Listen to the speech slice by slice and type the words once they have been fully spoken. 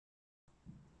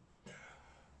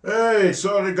Hey,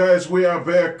 sorry guys, we are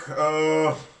back.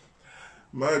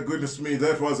 My goodness me,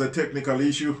 that was a technical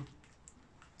issue.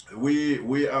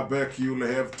 We are back. You'll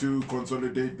have to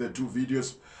consolidate the two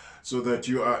videos so that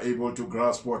you are able to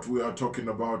grasp what we are talking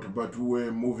about. But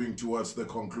we're moving towards the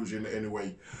conclusion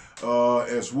anyway.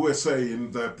 As we're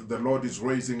saying that the Lord is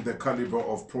raising the caliber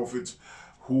of prophets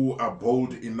who are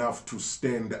bold enough to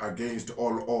stand against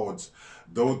all odds,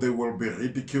 though they will be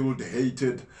ridiculed,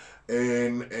 hated,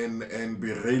 and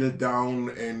be railed down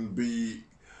and be,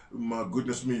 my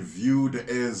goodness me, viewed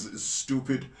as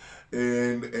stupid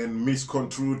and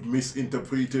misconstrued,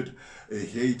 misinterpreted,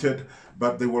 hated,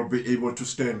 but they will be able to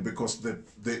stand because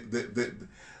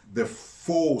the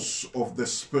force of the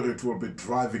Spirit will be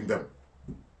driving them.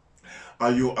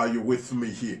 Are you with me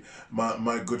here?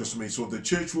 My goodness me. So the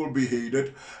church will be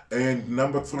hated. And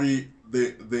number three,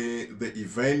 the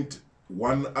event,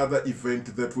 one other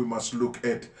event that we must look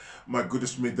at, my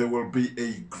goodness me, there will be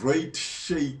a great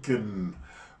shaking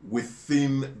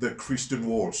within the Christian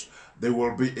walls. There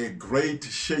will be a great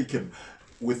shaking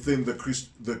within the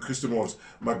Christian walls.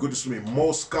 My goodness me,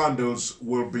 more scandals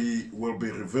will be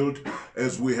revealed,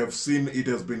 as we have seen. It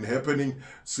has been happening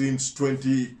since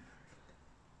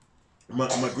my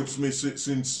goodness me,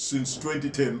 since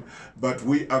 2010, but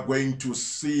we are going to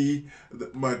see,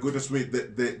 my goodness me,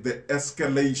 the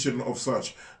escalation of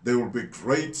such. There will be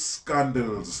great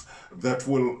scandals that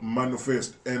will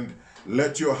manifest, and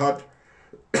let your heart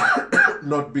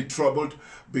not be troubled,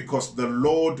 because the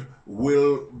Lord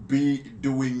will be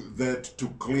doing that to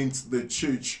cleanse the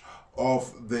church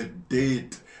of the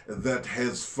dead that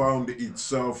has found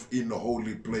itself in a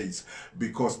holy place,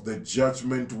 because the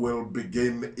judgment will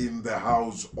begin in the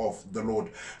house of the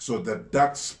Lord. So the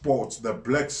dark spots, the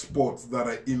black spots that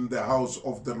are in the house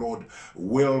of the Lord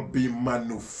will be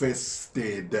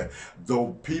manifested,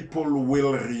 though people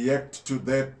will react to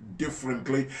that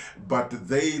differently, but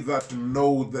they that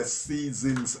know the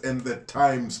seasons and the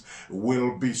times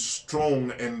will be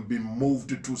strong and be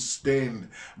moved to stand.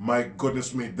 My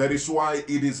goodness me, that is why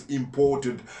it is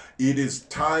important. It is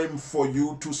time for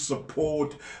you to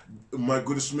support, my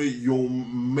goodness me, your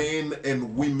men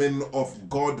and women of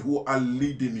God who are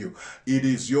leading you. It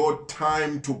is your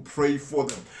time to pray for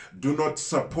them. Do not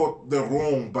support the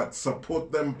wrong, but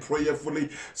support them prayerfully.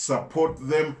 Support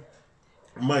them,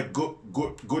 my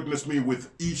goodness me,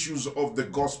 with issues of the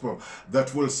gospel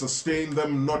that will sustain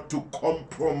them, not to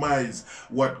compromise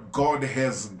what God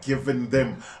has given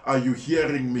them. Are you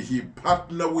hearing me? He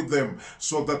partner with them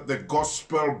so that the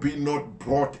gospel be not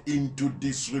brought into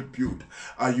disrepute.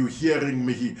 Are you hearing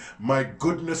me? My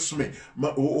goodness me.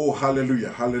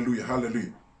 Hallelujah, hallelujah,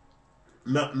 hallelujah.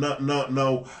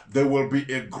 Now, there will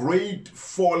be a great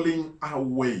falling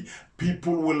away.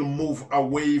 People will move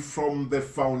away from the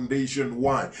foundation.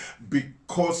 Why?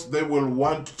 Because they will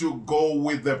want to go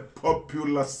with the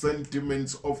popular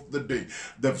sentiments of the day.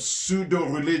 The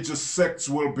pseudo-religious sects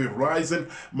will be rising.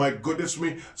 My goodness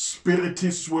me,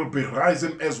 spiritists will be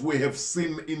rising, as we have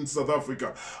seen in South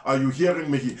Africa. Are you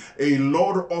hearing me? A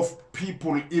lot of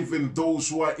people, even those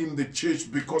who are in the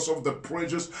church, because of the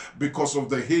pressures, because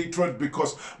of the hatred,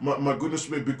 because, my goodness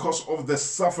me, because of the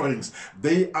sufferings,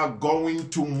 they are going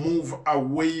to move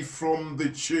away from the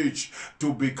church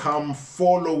to become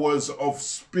followers of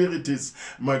spiritists.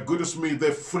 My goodness me,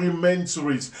 the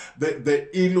Freemasons, the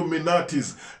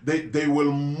Illuminatis, they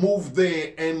will move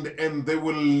there, and they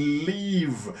will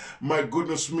leave, my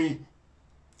goodness me,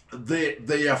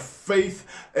 their faith,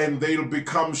 and they'll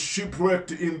become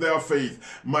shipwrecked in their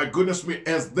faith. My goodness me,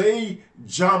 as they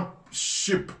jump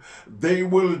ship, they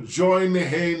will join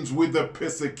hands with the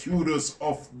persecutors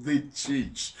of the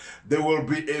church. There will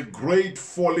be a great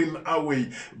falling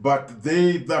away, but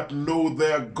they that know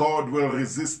their God will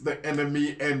resist the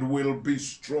enemy and will be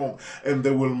strong, and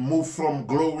they will move from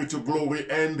glory to glory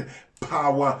and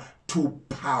power to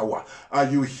power. Are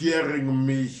you hearing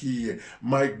me here?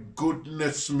 My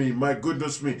goodness me, my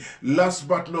goodness me. Last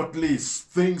but not least,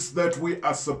 things that we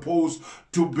are supposed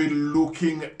to be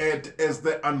looking at as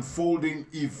the unfolding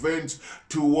events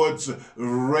towards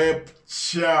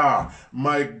rapture.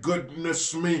 My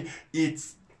goodness me,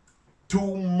 it's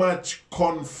too much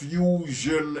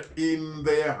confusion in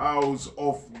the house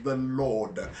of the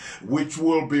Lord, which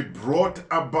will be brought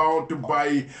about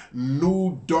by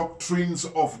new doctrines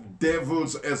of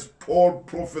devils, as Paul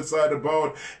prophesied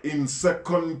about in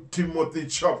 2 Timothy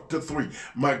chapter 3.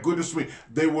 My goodness me,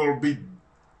 there will be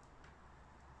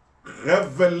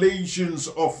revelations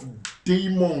of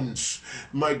demons,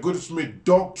 my goodness me,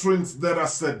 doctrines that are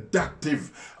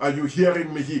seductive. Are you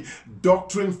hearing me?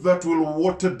 Doctrines that will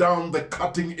water down the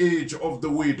cutting edge of the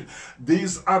wheat.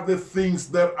 These are the things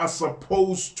that are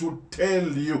supposed to tell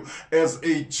you as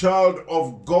a child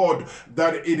of God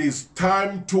that it is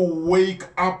time to wake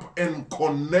up and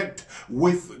connect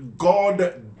with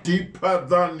God deeper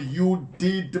than you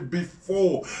did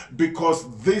before,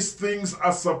 because these things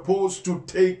are supposed to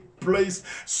take place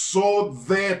so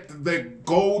that the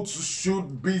goats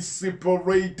should be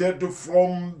separated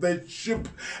from the sheep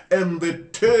and the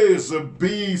tares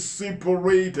be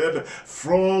separated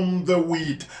from the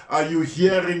wheat. Are you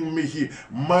hearing me?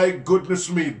 My goodness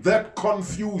me, that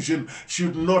confusion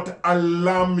should not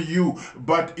alarm you,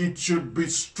 but it should be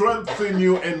strengthen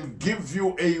you and give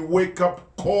you a wake-up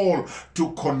call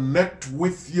to connect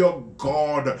with your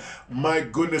God, my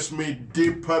goodness me,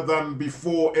 deeper than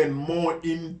before and more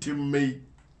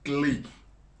intimately.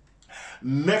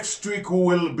 Next week we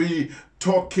will be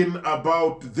talking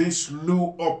about this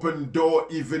new open door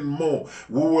even more.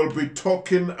 We will be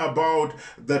talking about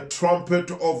the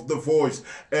trumpet of the voice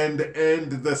and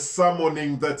the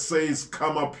summoning that says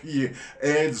come up here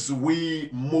as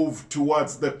we move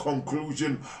towards the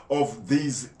conclusion of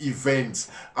these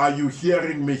events. Are you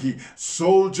hearing me?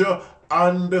 Soldier,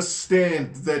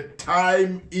 understand that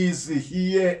time is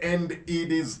here and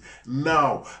it is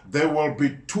now. There will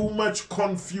be too much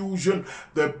confusion.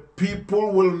 The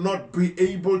people will not be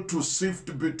able to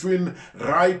sift between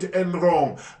right and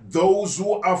wrong. Those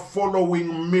who are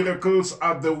following miracles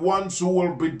are the ones who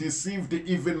will be deceived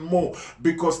even more,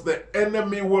 because the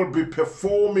enemy will be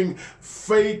performing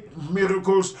fake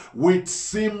miracles which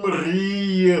seem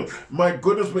real. My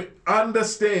goodness me,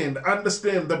 understand.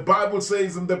 The Bible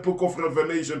says in the book of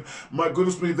Revelation, my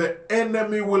goodness me, the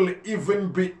enemy will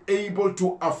even be able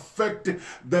to affect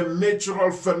the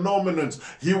natural phenomena.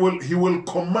 He will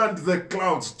command the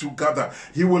clouds to gather.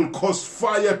 He will cause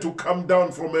fire to come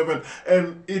down from heaven,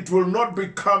 and it will not be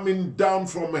coming down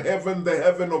from heaven, the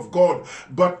heaven of God,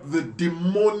 but the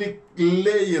demonic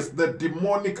layers, the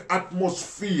demonic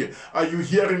atmosphere. Are you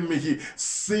hearing me?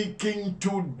 Seeking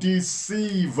to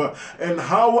deceive. And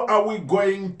how are we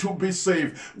going to be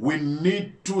saved? We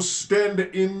need to stand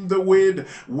in the word.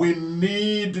 We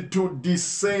need to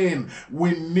discern.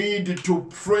 We need to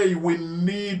pray. We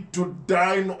need to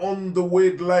dine on the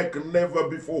word like never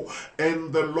before,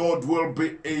 and the Lord will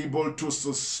be able to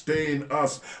sustain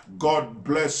us. God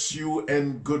bless you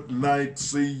and good night.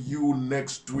 See you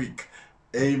next week.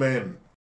 Amen.